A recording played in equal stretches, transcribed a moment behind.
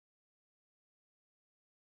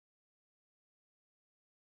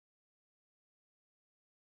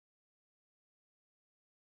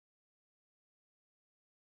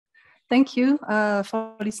Thank you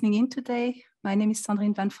for listening in today. My name is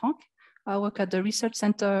Sandrine van Frank. I work at the Research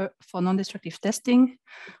Center for Non-Destructive Testing,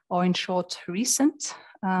 or in short, RECENT.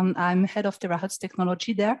 I'm head of Terahertz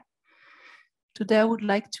Technology there. Today, I would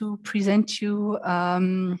like to present you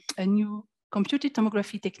a new computed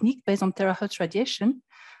tomography technique based on terahertz radiation,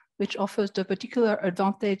 which offers the particular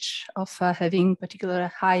advantage of having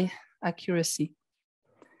particular high accuracy.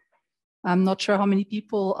 I'm not sure how many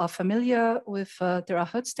people are familiar with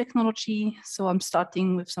terahertz technology, so I'm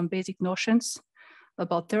starting with some basic notions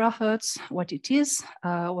about terahertz, what it is,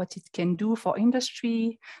 what it can do for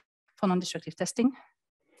industry, for non-destructive testing.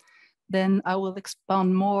 Then I will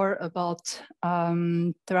expound more about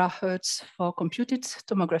terahertz for computed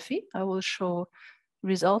tomography. I will show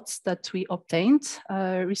results that we obtained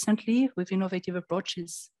recently with innovative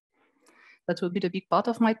approaches. That will be the big part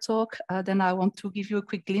of my talk. Then I want to give you a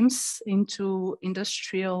quick glimpse into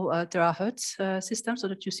industrial terahertz systems so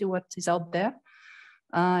that you see what is out there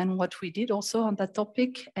and what we did also on that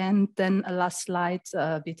topic. And then a last slide,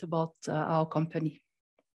 a bit about our company.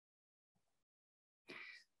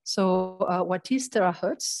 So what is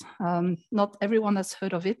terahertz? Not everyone has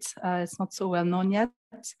heard of it. It's not so well known yet.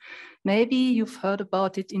 Maybe you've heard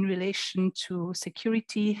about it in relation to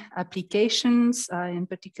security applications, in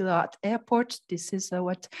particular at airport. This is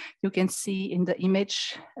what you can see in the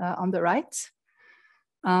image on the right.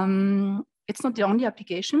 It's not the only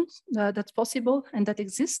application that's possible and that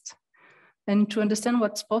exists. And to understand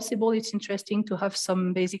what's possible, it's interesting to have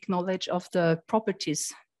some basic knowledge of the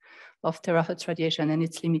properties of terahertz radiation and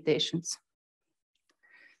its limitations.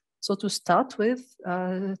 So to start with,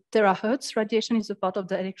 terahertz radiation is a part of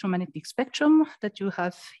the electromagnetic spectrum that you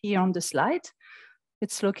have here on the slide.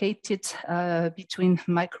 It's located between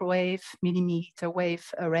microwave, millimeter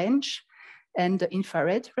wave range and the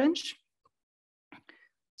infrared range.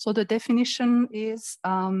 So the definition is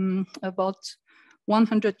about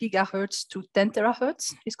 100 gigahertz to 10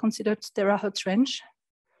 terahertz is considered terahertz range.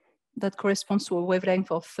 That corresponds to a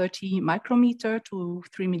wavelength of 30 micrometer to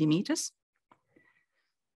 3 millimeters.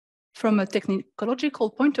 From a technological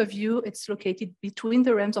point of view, it's located between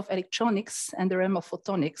the realms of electronics and the realm of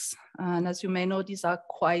photonics. And as you may know, these are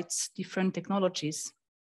quite different technologies.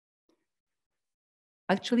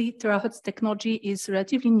 Actually, terahertz technology is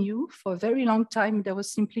relatively new. For a very long time, there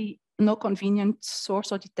was simply no convenient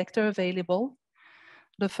source or detector available.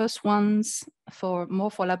 The first ones for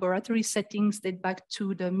laboratory settings date back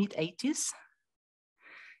to the mid-80s.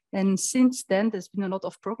 And since then, there's been a lot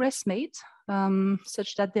of progress made,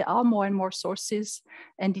 such that there are more and more sources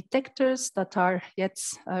and detectors that are yet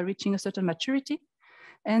reaching a certain maturity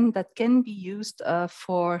and that can be used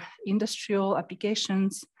for industrial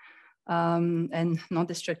applications and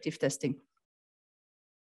non-destructive testing.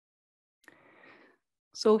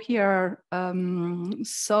 So here are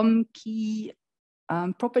some key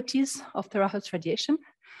properties of terahertz radiation.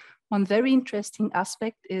 One very interesting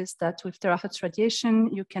aspect is that with terahertz radiation,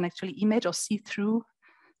 you can actually image or see through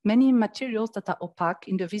many materials that are opaque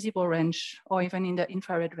in the visible range or even in the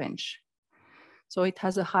infrared range. So it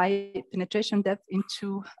has a high penetration depth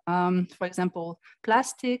into, for example,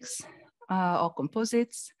 plastics or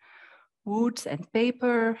composites, wood and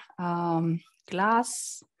paper,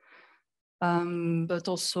 glass, but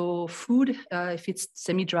also food if it's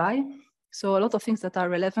semi-dry. So a lot of things that are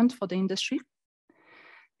relevant for the industry.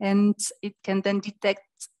 And it can then detect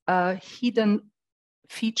hidden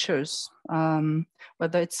features,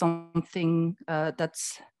 whether it's something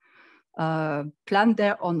that's planned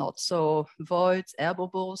there or not. So voids, air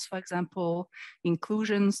bubbles, for example,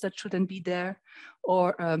 inclusions that shouldn't be there,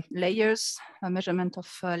 or layers, a measurement of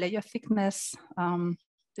layer thickness,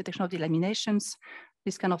 detection of delaminations,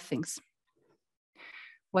 these kind of things.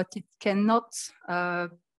 What it cannot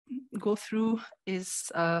go through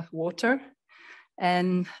is water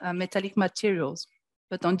and metallic materials.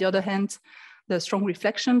 But on the other hand, the strong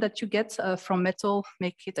reflection that you get from metal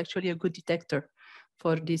make it actually a good detector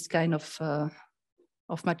for this kind of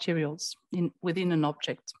materials within an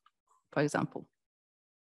object, for example.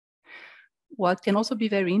 What can also be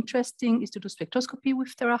very interesting is to do spectroscopy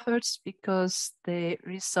with terahertz because there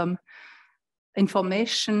is some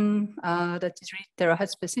information that is really terahertz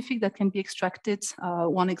specific that can be extracted.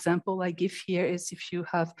 One example I give here is if you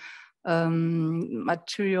have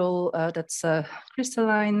material that's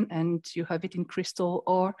crystalline and you have it in crystal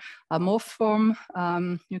or amorph form,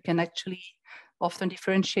 you can actually often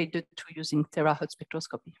differentiate the two using terahertz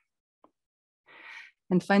spectroscopy.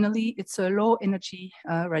 And finally, it's a low energy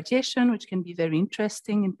radiation, which can be very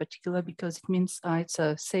interesting in particular because it means it's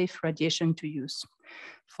a safe radiation to use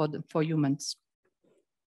for humans.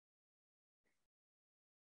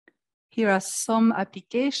 Here are some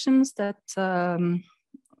applications that,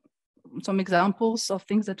 some examples of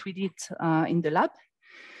things that we did in the lab.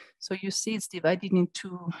 So you see it's divided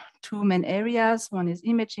into two main areas. One is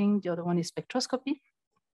imaging, the other one is spectroscopy.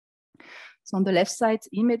 So on the left side,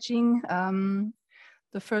 imaging.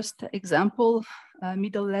 The first example,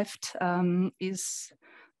 middle left, is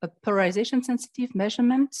a polarization sensitive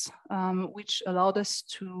measurement, which allowed us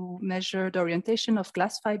to measure the orientation of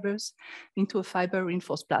glass fibers into a fiber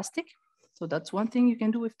reinforced plastic. So that's one thing you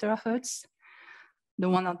can do with terahertz. The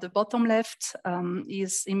one at the bottom left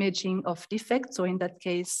is imaging of defects. So in that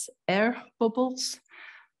case, air bubbles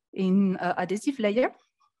in adhesive layer.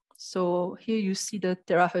 So here you see the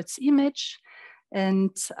terahertz image.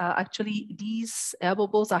 And actually, these air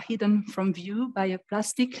bubbles are hidden from view by a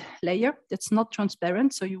plastic layer that's not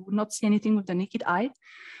transparent. So you would not see anything with the naked eye,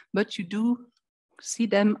 but you do see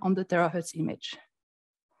them on the terahertz image.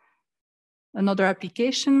 Another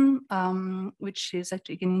application, which is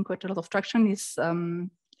actually gaining quite a lot of traction, is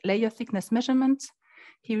layer thickness measurement,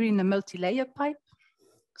 here in a multi-layer pipe.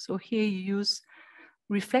 So here you use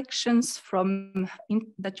reflections from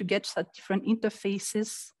that you get at different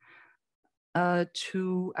interfaces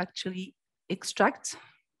to actually extract,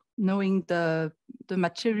 knowing the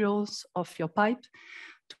materials of your pipe,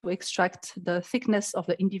 to extract the thickness of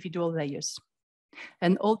the individual layers.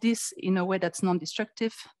 And all this in a way that's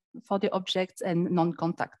non-destructive for the object and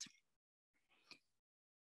non-contact.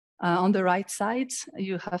 On the right side,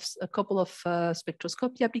 you have a couple of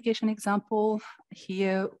spectroscopy application example.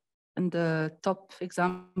 Here in the top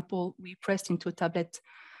example, we pressed into a tablet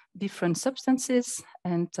different substances,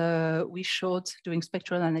 and we showed during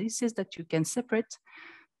spectral analysis that you can separate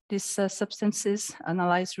these substances,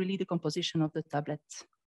 analyze really the composition of the tablet.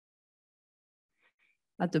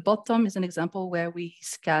 At the bottom is an example where we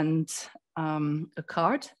scanned a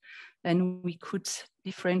card, and we could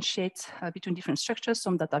differentiate between different structures,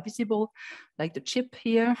 some that are visible, like the chip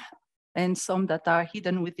here, and some that are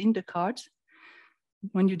hidden within the card.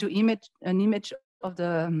 When you do an image of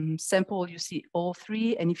the sample, you see all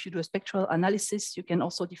three. And if you do a spectral analysis, you can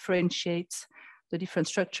also differentiate the different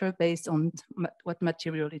structure based on what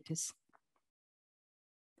material it is.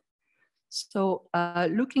 So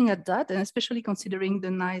looking at that, and especially considering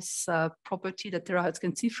the nice property that terahertz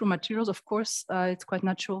can see through materials, of course, it's quite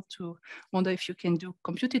natural to wonder if you can do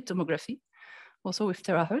computed tomography also with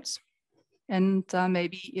terahertz. And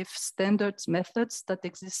maybe if standard methods that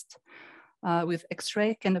exist with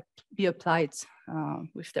X-ray can be applied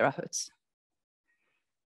with terahertz.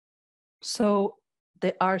 So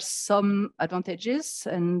there are some advantages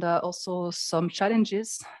and also some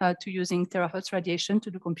challenges to using terahertz radiation to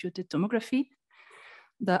do computed tomography.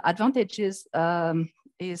 The advantages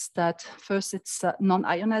is that first it's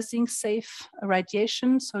non-ionizing safe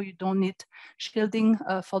radiation, so you don't need shielding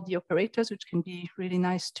for the operators, which can be really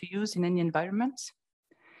nice to use in any environment.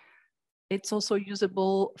 It's also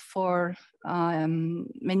usable for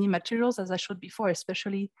many materials, as I showed before,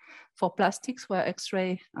 especially for plastics where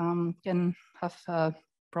X-ray can have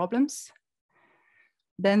problems.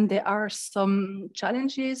 Then there are some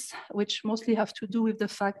challenges which mostly have to do with the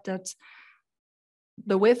fact that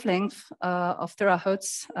the wavelength of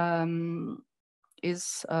terahertz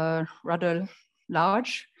is rather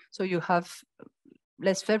large. So you have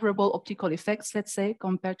less favorable optical effects, let's say,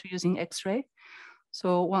 compared to using X-ray.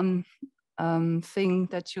 So one thing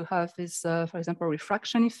that you have is, for example,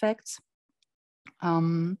 refraction effects.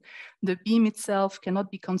 The beam itself cannot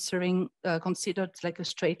be considered like a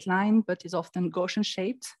straight line, but is often Gaussian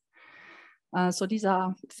shaped. So these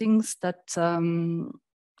are things that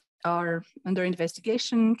are under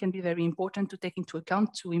investigation, can be very important to take into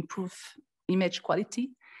account to improve image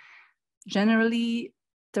quality. Generally,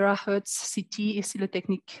 Terahertz-CT is still a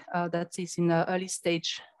technique that is in the early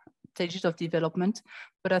stages of development,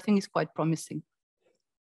 but I think it's quite promising.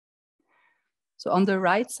 So on the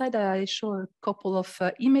right side, I show a couple of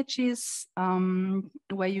images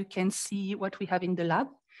where you can see what we have in the lab.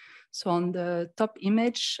 So on the top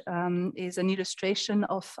image is an illustration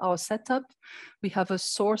of our setup. We have a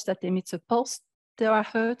source that emits a pulse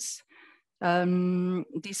terahertz.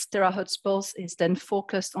 This terahertz pulse is then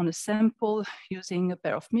focused on a sample using a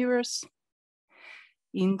pair of mirrors.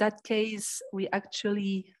 In that case, we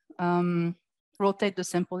actually rotate the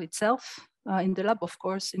sample itself. In the lab, of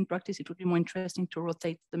course, in practice, it would be more interesting to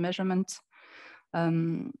rotate the measurement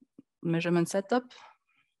setup.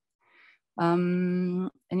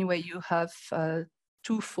 Anyway, you have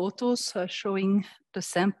two photos showing the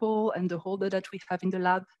sample and the holder that we have in the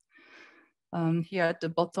lab. Here at the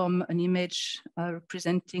bottom, an image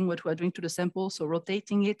representing what we're doing to the sample, so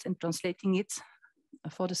rotating it and translating it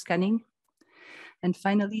for the scanning. And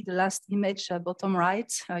finally, the last image, bottom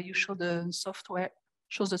right, you show the software,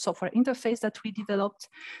 shows the software interface that we developed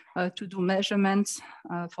to do measurements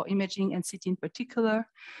for imaging and CT in particular.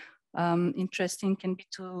 Interesting can be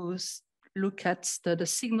to look at the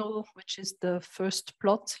signal, which is the first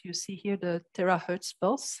plot. You see here the terahertz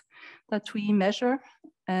pulse that we measure.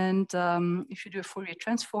 And if you do a Fourier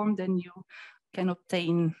transform, then you can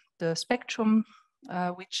obtain the spectrum,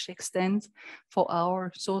 which extends for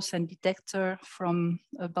our source and detector from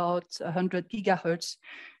about 100 gigahertz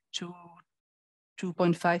to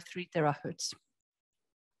 2.53 terahertz.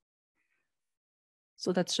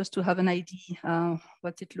 So that's just to have an idea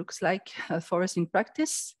what it looks like for us in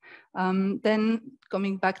practice. Then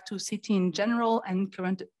coming back to CT in general and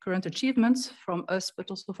current achievements from us, but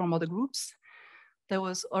also from other groups, there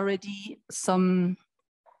was already some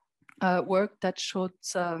work that showed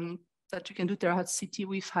that you can do Terahertz-CT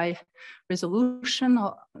with high resolution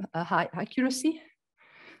or high accuracy.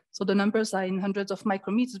 So the numbers are in hundreds of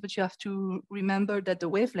micrometers, but you have to remember that the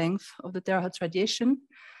wavelength of the terahertz radiation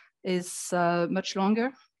is much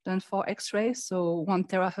longer than for X-ray. So 1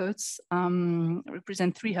 terahertz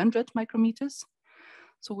represents 300 micrometers.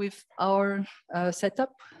 So with our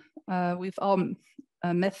setup, with our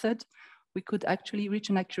method, we could actually reach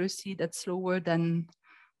an accuracy that's lower than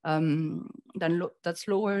the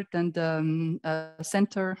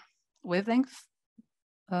center wavelength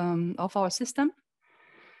of our system.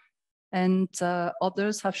 And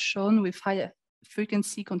others have shown with higher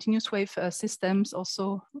frequency continuous wave systems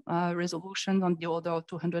also resolution on the order of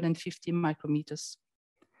 250 micrometers.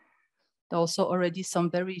 There are also already some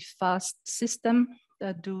very fast systems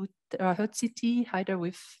that do Terahertz-CT, either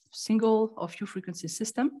with single or few frequency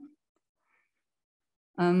system.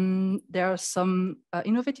 There are some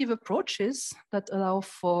innovative approaches that allow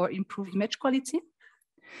for improved image quality.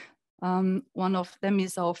 One of them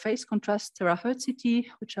is our phase contrast Terahertz-CT,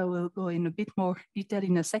 which I will go in a bit more detail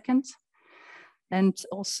in a second. And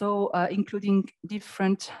also including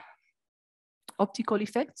different optical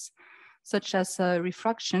effects, such as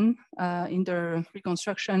refraction in the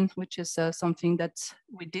reconstruction, which is something that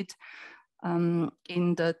we did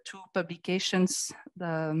in the 2 publications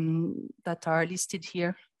that are listed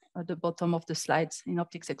here at the bottom of the slides in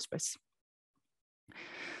Optics Express.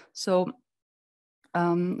 So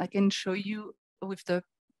I can show you with the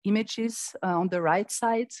images on the right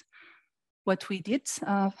side what we did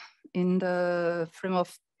in the frame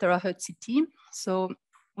of Terahertz-CT. So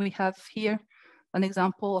we have here an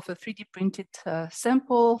example of a 3D printed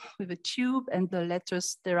sample with a tube and the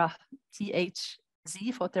letters THz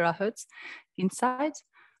for terahertz inside.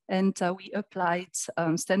 And we applied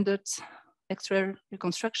standard X-ray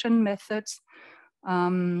reconstruction methods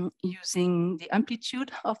using the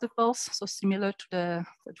amplitude of the pulse, so similar to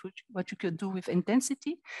what you could do with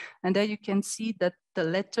intensity. And there you can see that the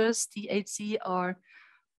letters THz are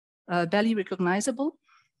barely recognizable.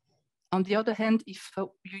 On the other hand, if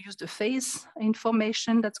you use the phase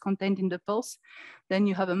information that's contained in the pulse, then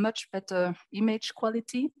you have a much better image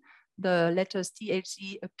quality. The letters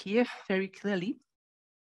THz appear very clearly.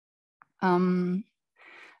 And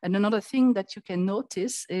another thing that you can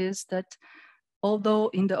notice is that although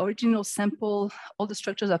in the original sample, all the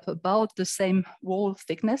structures have about the same wall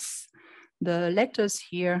thickness, the letters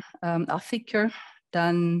here are thicker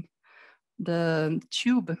than the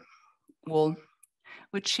tube wall,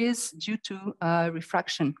 which is due to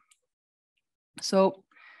refraction. So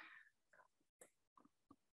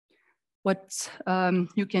what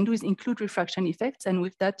you can do is include refraction effects, and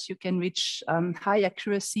with that you can reach high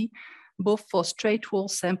accuracy, both for straight wall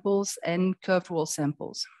samples and curved wall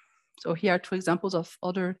samples. So here are 2 examples of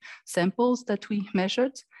other samples that we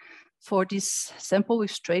measured. For this sample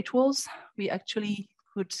with straight walls, we actually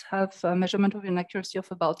could have a measurement with an accuracy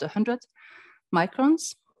of about 100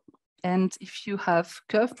 microns. And if you have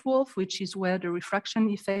curved wall, which is where the refraction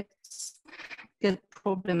effects get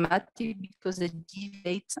problematic because they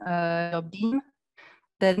deviate your beam,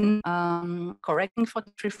 then correcting for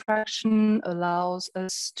the refraction allows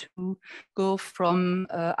us to go from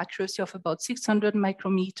accuracy of about 600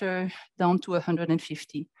 micrometer down to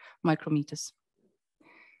 150 micrometers.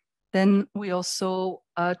 Then we also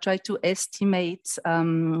try to estimate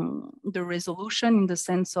the resolution in the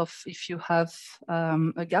sense of if you have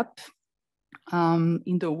a gap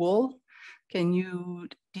in the wall, can you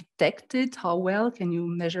detect it? How well can you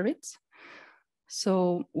measure it?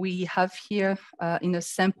 So we have here in a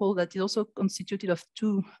sample that is also constituted of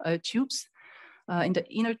 2 tubes. In the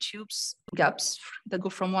inner tubes, gaps that go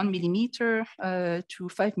from 1 millimeter to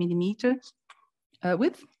 5 millimeters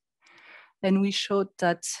width. And we showed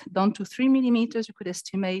that down to 3 millimeters, you could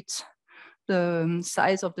estimate the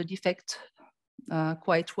size of the defect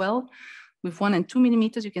quite well. With 1 and 2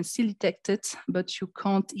 millimeters, you can still detect it, but you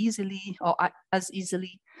can't easily or as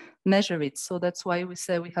easily measure it. So that's why we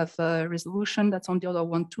say we have a resolution that's on the order of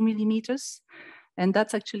 1, 2 millimeters. And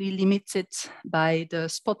that's actually limited by the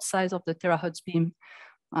spot size of the terahertz beam,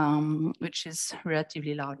 which is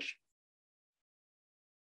relatively large.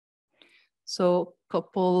 So a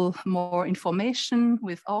couple more information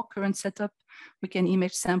with our current setup. We can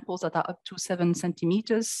image samples that are up to 7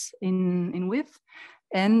 centimeters in width.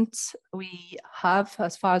 And we have,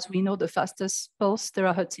 as far as we know, the fastest pulse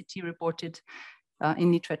Terahertz-CT reported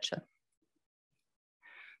in literature.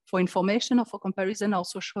 For information or for comparison, I'll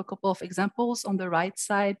also show a couple of examples on the right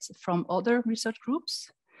side from other research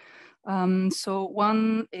groups. So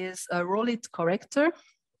one is a roll-it corrector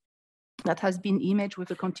that has been imaged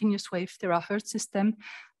with a continuous wave terahertz system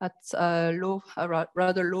at a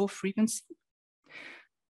rather low frequency.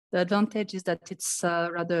 The advantage is that it's a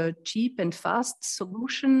rather cheap and fast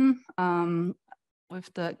solution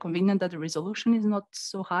with the convenience that the resolution is not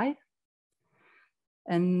so high.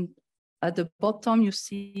 And at the bottom, you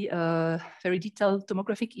see a very detailed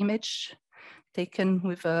tomographic image taken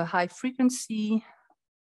with a high frequency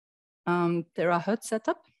terahertz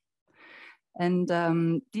setup. And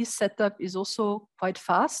this setup is also quite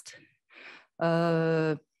fast,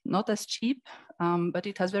 not as cheap, but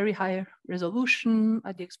it has very high resolution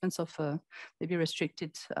at the expense of maybe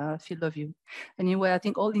restricted field of view. Anyway, I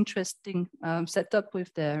think all interesting setup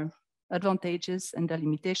with their advantages and their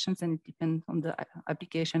limitations, and it depends on the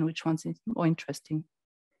application, which ones is more interesting.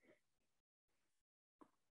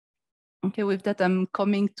 Okay, with that, I'm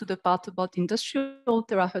coming to the part about industrial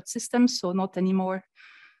terahertz systems. So not anymore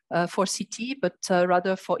for CT, but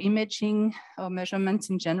rather for imaging or measurements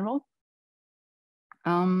in general.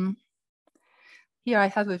 Here I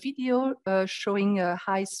have a video showing a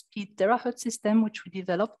high-speed terahertz system, which we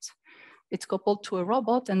developed. It's coupled to a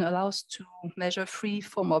robot and allows to measure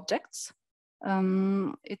free-form objects.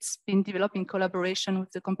 It's been developed in collaboration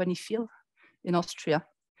with the company Phil in Austria.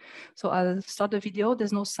 So I'll start the video.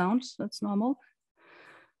 There's no sound, so that's normal.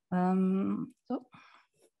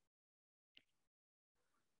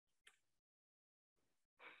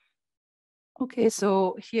 Okay,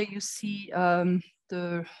 so here you see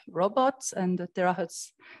the robot and the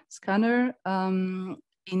terahertz scanner.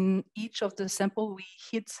 In each of the sample, we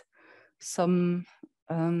hit some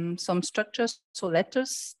structures, so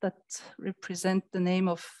letters that represent the name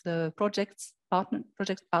of the project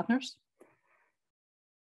partners.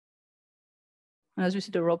 And as you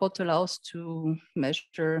see, the robot allows to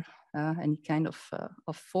measure any kind of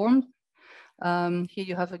form. Here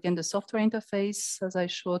you have again the software interface, as I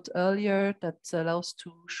showed earlier, that allows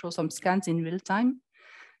to show some scans in real time.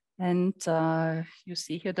 And you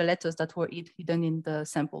see here the letters that were hidden in the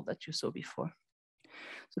sample that you saw before.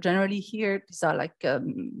 So generally here, these are like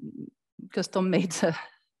custom-made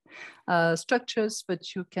structures,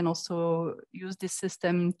 but you can also use this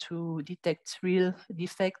system to detect real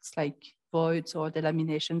defects like voids or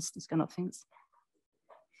delaminations, these kind of things.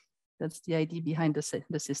 That's the idea behind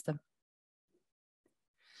the system.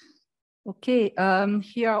 Okay,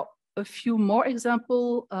 here are a few more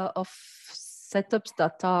examples of setups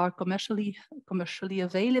that are commercially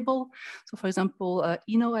available. So for example,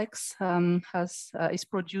 InnoX is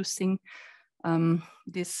producing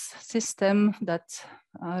this system that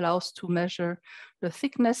allows to measure the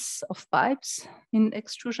thickness of pipes in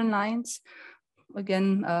extrusion lines.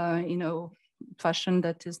 Again, fashion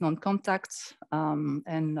that is non-contact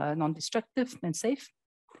and non-destructive and safe.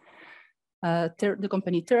 The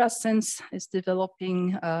company TerraSense is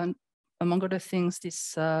developing, among other things,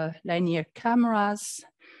 this linear cameras,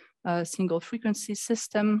 single frequency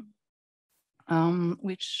system,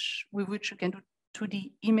 with which you can do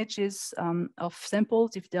 2D images of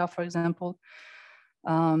samples if they are, for example,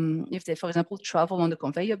 travel on the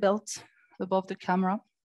conveyor belt above the camera.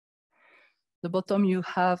 The bottom, you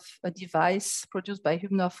have a device produced by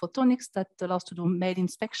Hübner Photonics that allows to do mail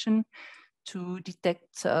inspection to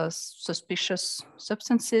detect suspicious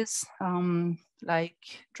substances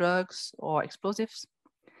like drugs or explosives.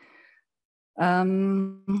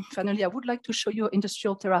 Finally, I would like to show you an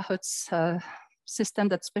industrial terahertz system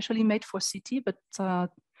that's specially made for CT, but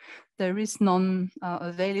there is none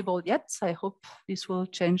available yet. I hope this will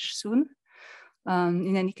change soon.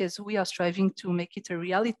 In any case, we are striving to make it a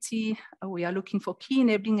reality. We are looking for key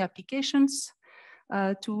enabling applications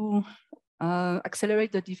to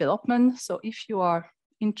accelerate the development. So if you are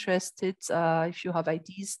interested, if you have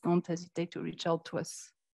ideas, don't hesitate to reach out to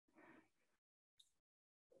us.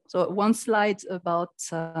 So one slide about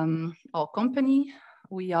our company.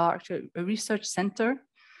 We are a research center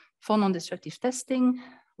for non-destructive testing.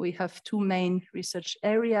 we have two main research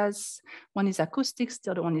areas. One is acoustics,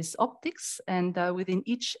 the other one is optics. And within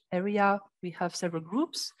each area, we have several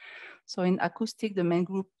groups. So in acoustic, the main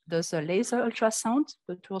group does a laser ultrasound,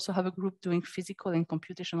 but we also have a group doing physical and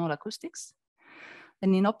computational acoustics.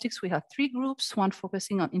 And in optics, we have three groups, one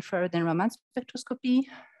focusing on infrared and Raman spectroscopy,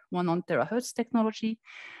 one on Terahertz technology,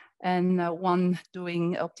 and one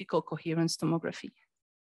doing optical coherence tomography.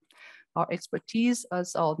 Our expertise,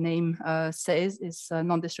 as our name says, is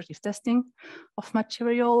non-destructive testing of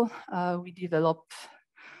material. We develop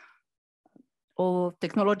all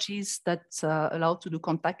technologies that allow to do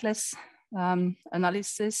contactless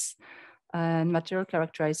analysis and material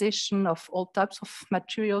characterization of all types of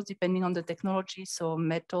materials depending on the technology. So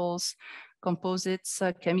metals, composites,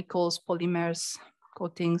 chemicals, polymers,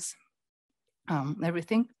 coatings,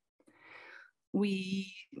 everything.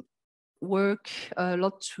 We work a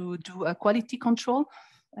lot to do a quality control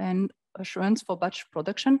and assurance for batch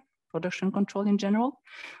production control in general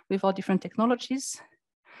with our different technologies.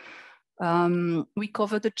 We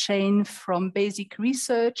cover the chain from basic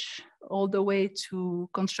research all the way to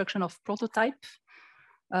construction of prototype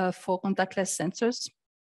for contactless sensors.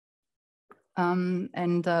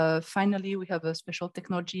 Finally, we have a special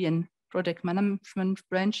technology and project management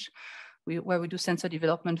branch where we do sensor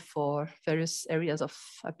development for various areas of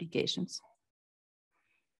applications.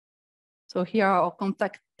 So here are our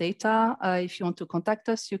contact data. If you want to contact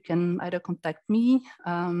us, you can either contact me,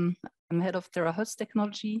 I'm head of Terahertz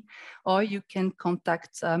Technology, or you can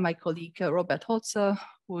contact my colleague, Robert Holzer,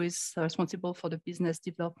 who is responsible for the business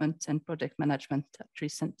development and project management at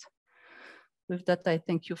RECENT. With that, I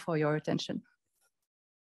thank you for your attention.